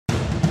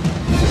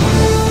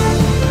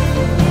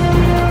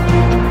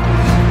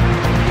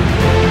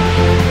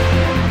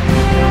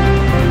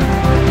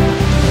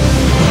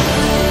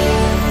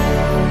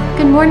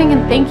morning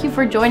and thank you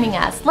for joining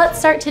us. Let's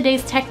start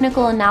today's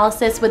technical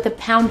analysis with the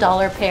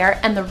pound-dollar pair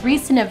and the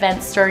recent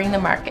events stirring the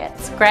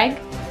markets. Greg?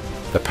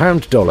 The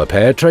pound-dollar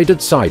pair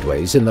traded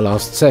sideways in the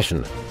last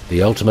session.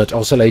 The ultimate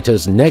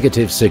oscillator's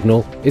negative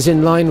signal is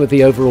in line with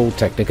the overall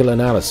technical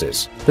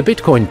analysis. The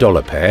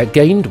Bitcoin-dollar pair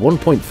gained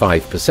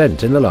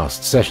 1.5% in the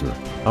last session,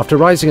 after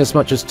rising as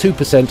much as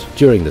 2%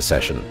 during the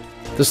session.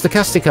 The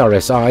stochastic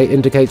RSI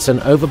indicates an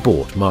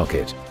overbought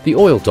market. The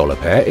oil-dollar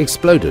pair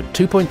exploded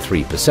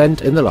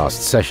 2.3% in the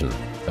last session.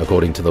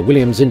 According to the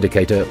Williams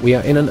indicator, we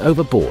are in an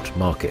overbought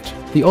market.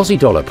 The Aussie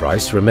dollar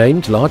price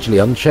remained largely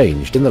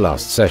unchanged in the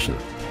last session.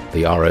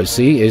 The ROC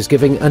is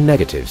giving a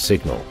negative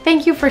signal.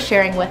 Thank you for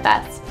sharing with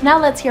us. Now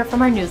let's hear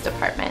from our news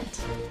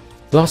department.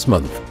 Last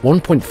month,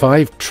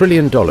 $1.5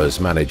 trillion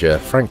manager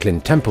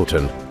Franklin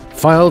Templeton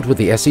filed with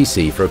the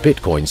SEC for a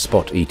Bitcoin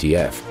spot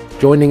ETF,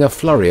 joining a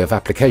flurry of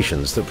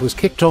applications that was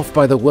kicked off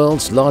by the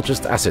world's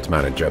largest asset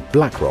manager,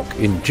 BlackRock,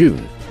 in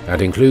June,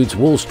 and includes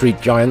Wall Street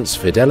giants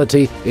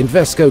Fidelity,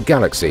 Invesco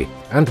Galaxy,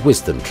 and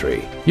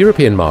WisdomTree.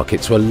 European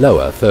markets were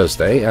lower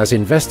Thursday as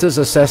investors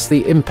assess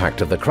the impact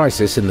of the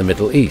crisis in the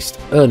Middle East,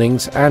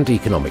 earnings and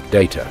economic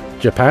data.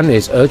 Japan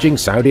is urging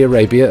Saudi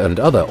Arabia and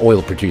other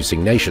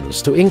oil-producing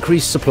nations to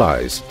increase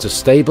supplies to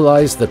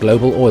stabilize the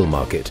global oil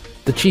market,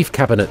 the chief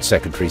cabinet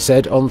secretary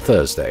said on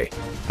Thursday,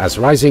 as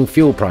rising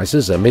fuel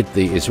prices amid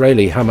the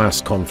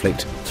Israeli-Hamas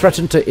conflict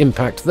threaten to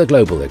impact the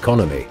global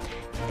economy.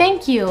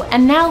 Thank you,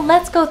 and now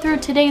let's go through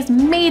today's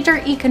major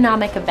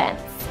economic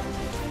events.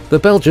 The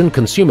Belgian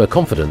Consumer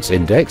Confidence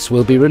Index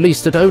will be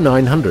released at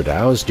 0900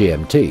 hours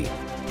GMT.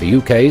 The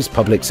UK's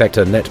public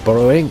sector net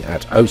borrowing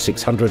at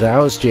 0600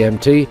 hours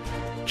GMT.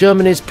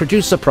 Germany's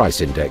Producer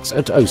Price Index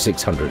at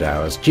 0600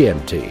 hours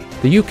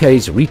GMT. The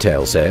UK's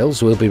retail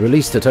sales will be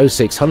released at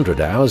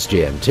 0600 hours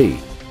GMT.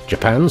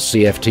 Japan's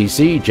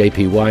CFTC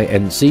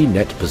JPY-NC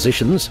net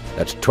positions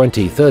at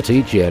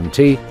 2030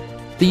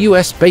 GMT. The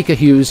US Baker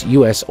Hughes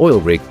US oil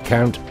rig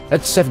count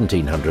at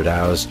 1700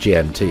 hours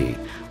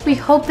GMT. We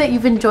hope that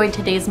you've enjoyed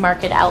today's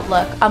market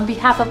outlook. On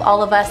behalf of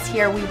all of us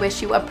here, we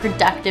wish you a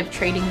productive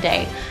trading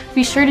day.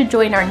 Be sure to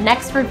join our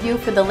next review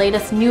for the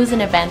latest news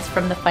and events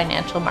from the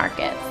financial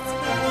markets.